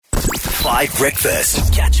5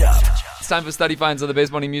 Breakfast. Catch up. It's time for Study Finds on the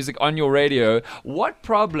best morning music on your radio. What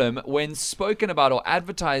problem, when spoken about or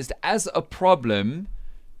advertised as a problem,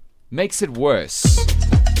 makes it worse?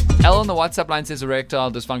 Elle on the WhatsApp line says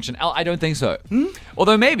erectile dysfunction. Elle, I don't think so.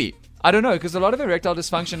 Although maybe. I don't know, because a lot of erectile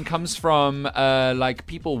dysfunction comes from like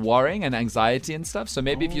people worrying and anxiety and stuff. So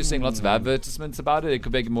maybe if you're seeing lots of advertisements about it, it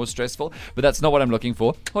could make it more stressful. But that's not what I'm looking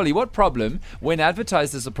for. Holly, what problem, when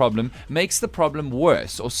advertised as a problem, makes the problem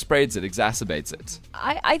worse or spreads it, exacerbates it?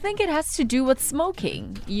 I think it has to do with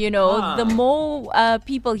smoking. You know, the more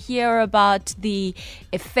people hear about the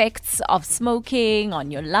effects of smoking on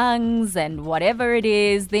your lungs and whatever it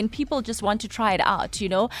is, then people just want to try it out, you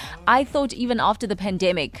know. I thought even after the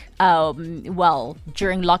pandemic,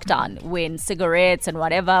 during lockdown, when cigarettes and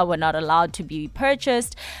whatever were not allowed to be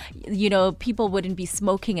purchased, you know, people wouldn't be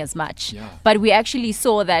smoking as much. Yeah. But we actually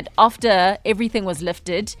saw that after everything was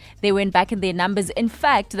lifted, they went back in their numbers. In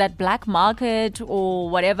fact, that black market or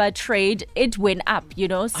whatever trade, it went up, you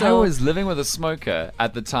know. So I was living with a smoker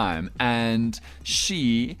at the time, and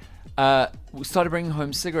she started bringing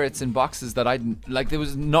home cigarettes in boxes that they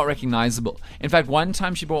was not recognizable. In fact, one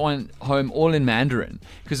time she brought one home all in Mandarin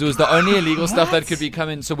because it was the only illegal stuff that could be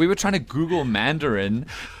coming. So we were trying to Google Mandarin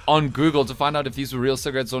on Google to find out if these were real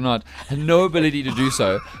cigarettes or not. Had no ability to do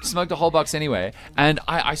so. Smoked a whole box anyway. And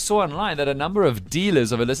I saw online that a number of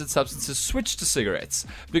dealers of illicit substances switched to cigarettes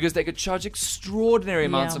because they could charge extraordinary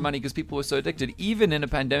amounts of money because people were so addicted, even in a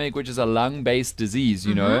pandemic, which is a lung-based disease,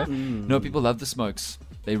 you know? No, people love the smokes.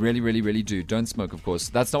 They really, really, really do. Don't smoke, of course.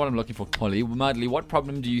 That's not what I'm looking for, Holly. Madly, what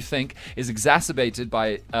problem do you think is exacerbated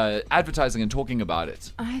by advertising and talking about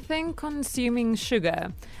it? I think consuming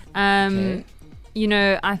sugar. You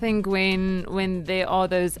know, I think when there are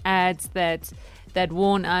those ads that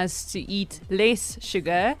warn us to eat less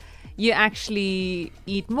sugar, you actually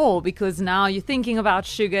eat more because now you're thinking about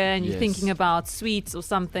sugar and you're thinking about sweets or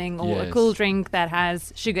something or a cool drink that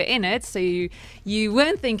has sugar in it. So you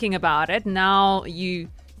weren't thinking about it. Now you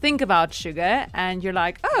think about sugar and you're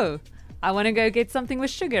like, oh, I want to go get something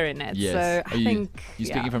with sugar in it. Yes. So I think you're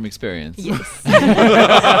speaking from experience. Yes.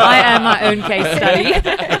 I am my own case study.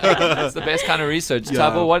 That's the best kind of research.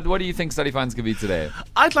 Tabo, what do you think Study Finds could be today?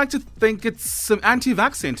 I'd like to think it's some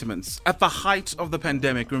anti-vax sentiments. At the height of the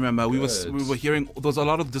pandemic, remember, we were hearing there was a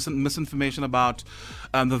lot of misinformation about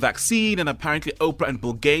the vaccine, and apparently Oprah and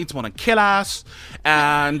Bill Gates want to kill us,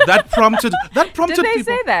 and that prompted Did they people.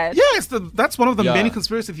 say that? Yes, that's one of the many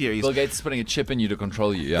conspiracy theories. Bill Gates is putting a chip in you to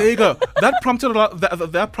control you. Yeah. There you go. That prompted a lot.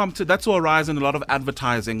 That's all rise in a lot of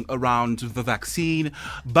advertising around the vaccine.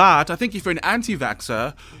 But I think if you're an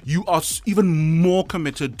anti-vaxxer, you are even more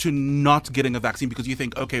committed to not getting a vaccine because you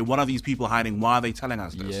think, okay, what are these people hiding? Why are they telling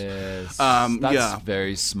us this? Yes, that's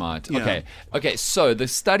very smart. Yeah. Okay. So the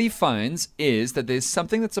study finds is that there's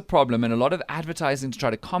something that's a problem, and a lot of advertising to try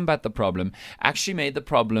to combat the problem actually made the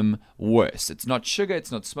problem worse. It's not sugar,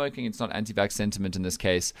 it's not smoking, it's not anti-vax sentiment in this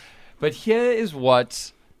case. But here is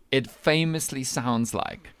what it famously sounds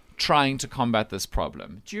like trying to combat this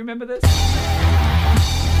problem. Do you remember this?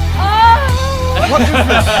 What is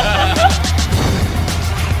this?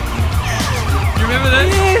 You remember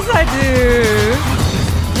this? Yes, I do.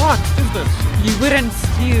 What is this? You wouldn't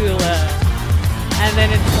steal. And then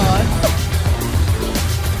it starts.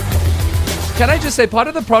 Can I just say, part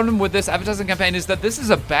of the problem with this advertising campaign is that this is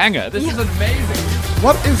a banger. This is amazing.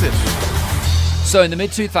 What is it? So in the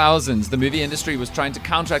mid-2000s, the movie industry was trying to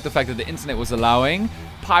counteract the fact that the internet was allowing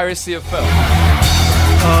piracy of film.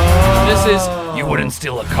 This is, you wouldn't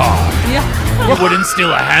steal a car. You wouldn't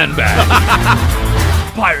steal a handbag.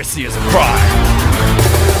 Piracy is a crime.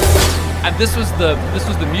 And this was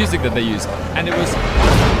the music that they used. And it was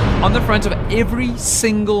on the front of every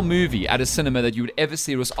single movie at a cinema that you would ever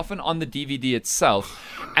see. It was often on the DVD itself.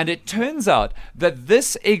 And it turns out that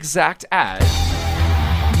this exact ad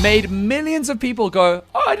made millions of people go,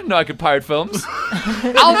 oh, I didn't know I could pirate films.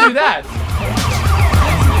 I'll do that.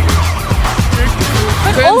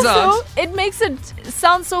 But Turns also, out, it makes it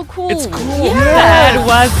sound so cool. It's cool. Yeah. That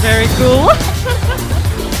was very cool.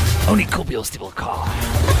 only cool people steal a car.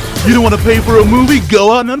 You don't want to pay for a movie?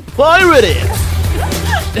 Go out and pirate it.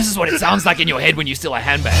 This is what it sounds like in your head when you steal a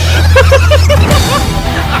handbag.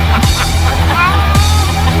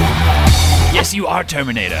 Yes, you are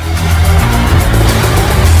Terminator.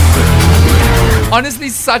 Honestly,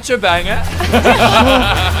 such a banger.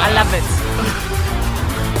 I love it.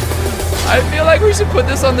 I feel like we should put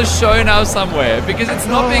this on the show now somewhere because it's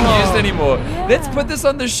not being used anymore. Yeah. Let's put this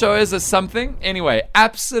on the show as a something. Anyway,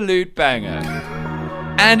 absolute banger.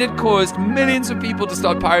 And it caused millions of people to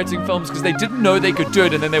start pirating films because they didn't know they could do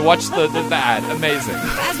it, and then they watched the ad. Amazing.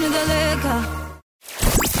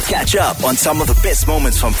 Catch up on some of the best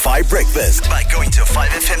moments from 5 Breakfast by going to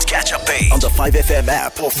 5FM's catch-up page on the 5FM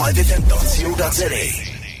app or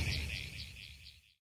 5FM.co.za.